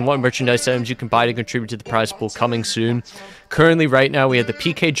on that and what merchandise items you can buy to contribute to the prize pool coming soon. Currently, right now, we have the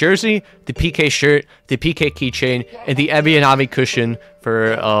PK jersey, the PK shirt, the PK keychain, and the Ebi and Ami cushion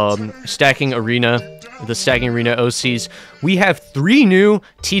for Stacking Arena, the Stacking Arena OCs. We have 3 new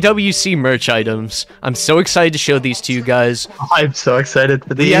TWC merch items. I'm so excited to show these to you guys. I'm so excited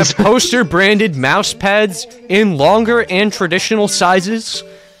for these. We have poster branded mouse pads in longer and traditional sizes,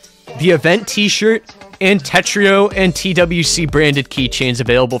 the event t-shirt, and Tetrio and TWC branded keychains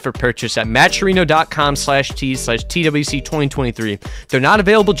available for purchase at matcherino.com/t/TWC2023. They're not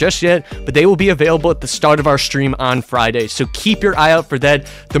available just yet, but they will be available at the start of our stream on Friday, so keep your eye out for that.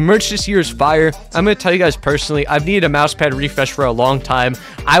 The merch this year is fire. I'm going to tell you guys personally, I've needed a mousepad refresh for a long time.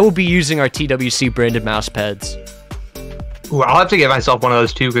 I will be using our TWC branded mousepads. Ooh, I'll have to get myself one of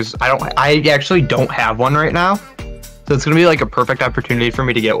those too, because I actually don't have one right now. So it's going to be like a perfect opportunity for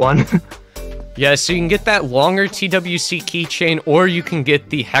me to get one. Yeah, so you can get that longer TWC keychain, or you can get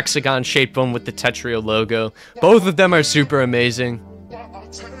the hexagon-shaped one with the Tetrio logo. Both of them are super amazing.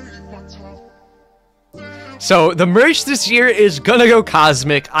 So, the merch this year is gonna go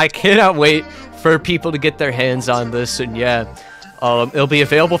cosmic. I cannot wait for people to get their hands on this, and yeah. It'll be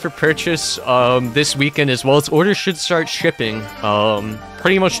available for purchase this weekend, as well as orders should start shipping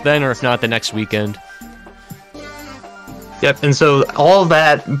pretty much then, or if not, the next weekend. Yep, and so all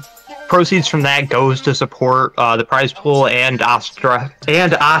that proceeds from that goes to support the prize pool and Ask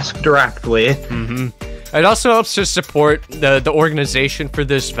Directly. Mm-hmm. It also helps to support the organization for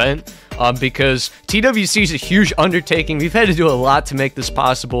this event, because TWC is a huge undertaking. We've had to do a lot to make this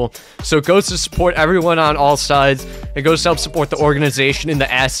possible, so it goes to support everyone on all sides. It goes to help support the organization and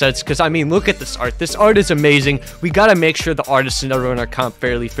the assets, because I mean, look at this art. This art is amazing. We gotta make sure the artists and everyone are comped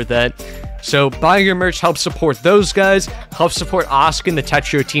fairly for that. So buying your merch helps support those guys, helps support Osk and the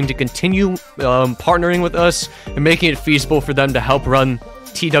Tetrio team to continue partnering with us and making it feasible for them to help run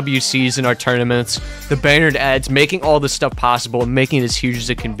TWCs in our tournaments, the bannered ads, making all this stuff possible and making it as huge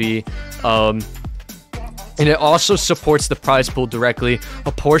as it can be. And it also supports the prize pool directly.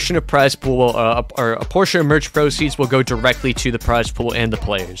 A portion of prize pool, or a portion of merch proceeds will go directly to the prize pool and the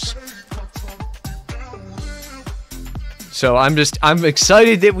players. So I'm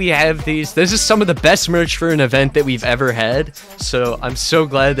excited that we have these. This is some of the best merch for an event that we've ever had. So I'm so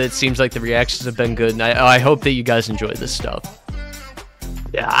glad that it seems like the reactions have been good, and I hope that you guys enjoy this stuff.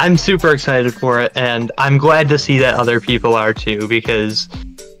 Yeah, I'm super excited for it, and I'm glad to see that other people are too, because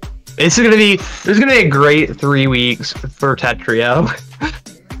there's gonna be a great 3 weeks for Tetrio.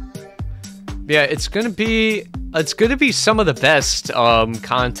 Yeah, it's gonna be some of the best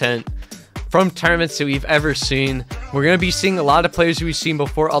content from tournaments that we've ever seen. We're going to be seeing a lot of players we've seen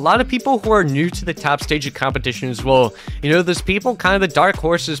before, a lot of people who are new to the top stage of competition as well. You know, there's people, kind of the dark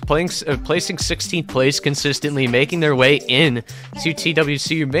horses, placing 16th place consistently, making their way in to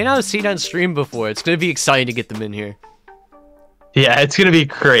TWC. You may not have seen on stream before. It's going to be exciting to get them in here. Yeah, it's going to be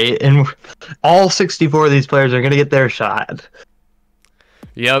great, and all 64 of these players are going to get their shot.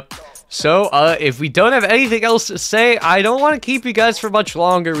 Yep. So, if we don't have anything else to say, I don't want to keep you guys for much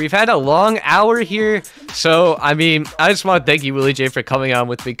longer. We've had a long hour here, so, I mean, I just want to thank you, Willie J, for coming on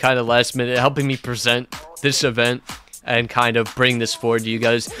with me kind of last minute, helping me present this event and kind of bring this forward to you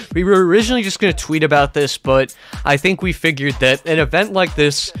guys. We were originally just going to tweet about this, but I think we figured that an event like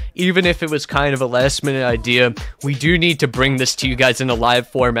this, even if it was kind of a last minute idea, we do need to bring this to you guys in a live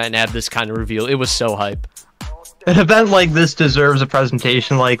format and have this kind of reveal. It was so hype. An event like this deserves a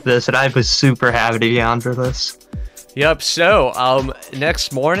presentation like this, and I was super happy to be on for this. Yep, so,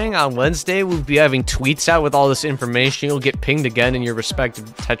 next morning on Wednesday, we'll be having tweets out with all this information. You'll get pinged again in your respective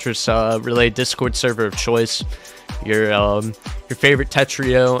Tetris related Discord server of choice. Your favorite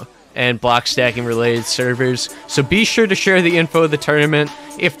Tetrio and block stacking related servers. So be sure to share the info of the tournament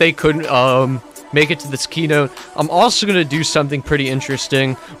if they couldn't, make it to this keynote. I'm also going to do something pretty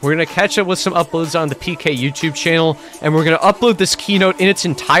interesting. We're going to catch up with some uploads on the PK YouTube channel, and we're going to upload this keynote in its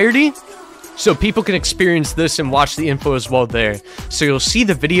entirety so people can experience this and watch the info as well there. So you'll see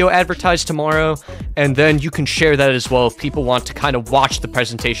the video advertised tomorrow, and then you can share that as well if people want to kind of watch the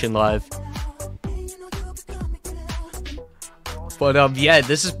presentation live. But, yeah,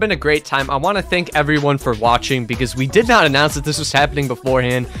 this has been a great time. I want to thank everyone for watching because we did not announce that this was happening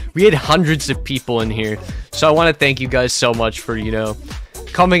beforehand. We had hundreds of people in here. So I want to thank you guys so much for, you know,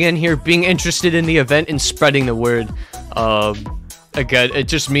 coming in here, being interested in the event, and spreading the word. Again, it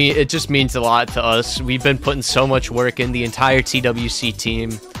just means a lot to us. We've been putting so much work in, the entire TWC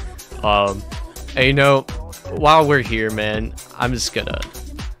team. And, you know, while we're here, man, I'm just gonna...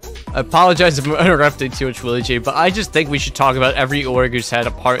 I apologize if I'm interrupting too much, Willie J, but I just think we should talk about every org who's had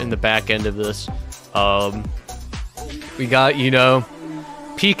a part in the back end of this. We got, you know,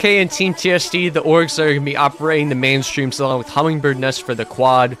 PK and Team TSD, the orgs that are going to be operating the mainstreams along with Hummingbird Nest for the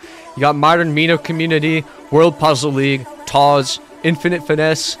quad. You got Modern Mino Community, World Puzzle League, TAWS, Infinite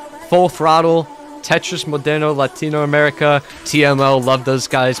Finesse, Full Throttle, Tetris Moderno Latino America, TML, love those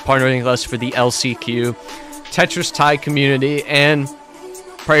guys, partnering with us for the LCQ, Tetris Thai Community, and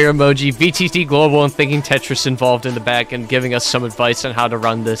Prayer Emoji, VTT Global, and Thinking Tetris involved in the back and giving us some advice on how to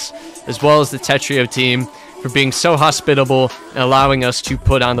run this, as well as the Tetrio team for being so hospitable and allowing us to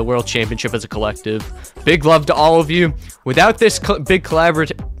put on the World Championship as a collective. Big love to all of you. Without this big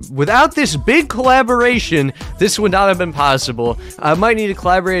collaboration, this would not have been possible. I might need a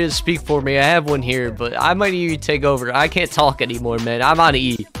collaborator to speak for me. I have one here, but I might need you to take over. I can't talk anymore, man. I'm on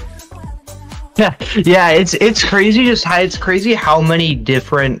E. Yeah, it's crazy. It's crazy how many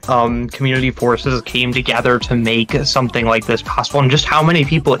different community forces came together to make something like this possible, and just how many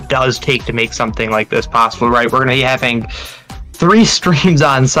people it does take to make something like this possible. Right, we're gonna be having 3 streams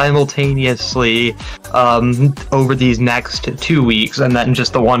on simultaneously over these next 2 weeks, and then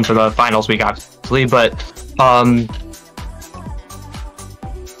just the one for the finals week, obviously. But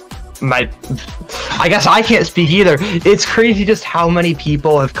I guess I can't speak either. It's crazy just how many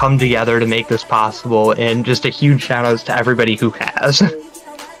people have come together to make this possible, and just a huge shout out to everybody who has.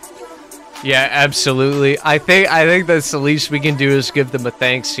 Yeah, absolutely. I think that's the least we can do is give them a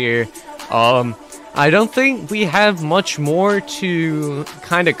thanks here. I don't think we have much more to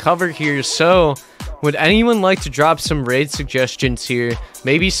kind of cover here, so would anyone like to drop some raid suggestions here?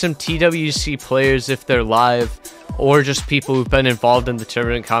 Maybe some TWC players if they're live, or just people who've been involved in the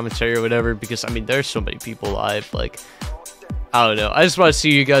tournament commentary or whatever, because, I mean, there's so many people live, like, I don't know. I just want to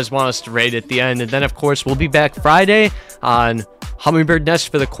see you guys want us to raid at the end, and then, of course, we'll be back Friday on Hummingbird Nest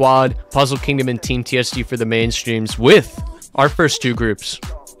for the quad, Puzzle Kingdom, and Team TSD for the mainstreams with our first 2 groups.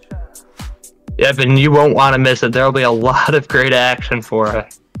 Yep, and you won't want to miss it. There'll be a lot of great action for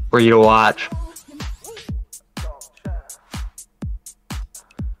you to watch.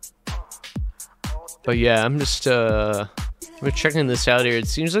 But yeah, I'm just we're checking this out here. It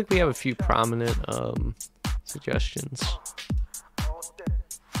seems like we have a few prominent suggestions.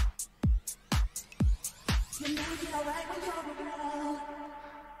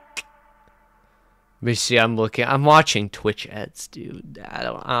 Let me see. I'm watching Twitch ads, dude. I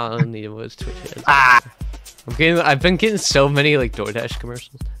don't need those Twitch ads. I've been getting so many like DoorDash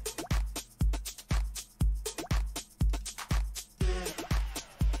commercials.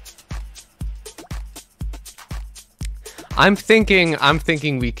 I'm thinking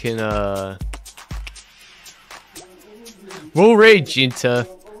we can we'll raid Jinta.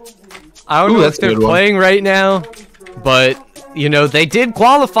 I don't know if they're playing right now, but you know, they did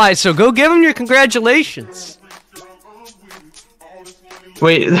qualify, so go give them your congratulations.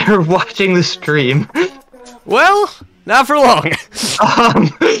 Wait, they're watching the stream. Well, not for long.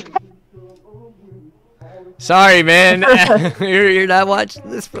 Sorry, man. you're not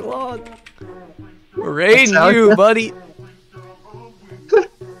watching this for long. We're raiding you, buddy.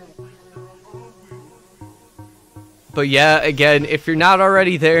 But yeah, again, if you're not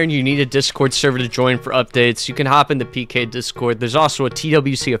already there and you need a Discord server to join for updates, you can hop into PK Discord. There's also a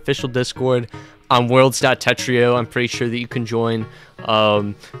TWC official Discord on worlds.tetrio. I'm pretty sure that you can join.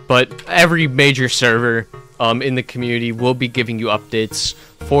 But every major server in the community will be giving you updates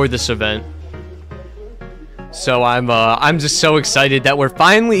for this event. So I'm just so excited that we're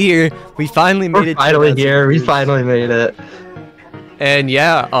finally here. We finally made it. Finally here. We finally made it. And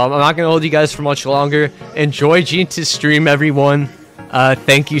yeah, I'm not gonna hold you guys for much longer. Enjoy Genius' stream, everyone.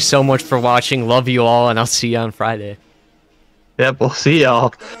 Thank you so much for watching. Love you all, and I'll see you on Friday. Yep, we'll see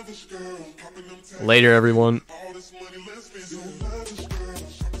y'all. Later, everyone.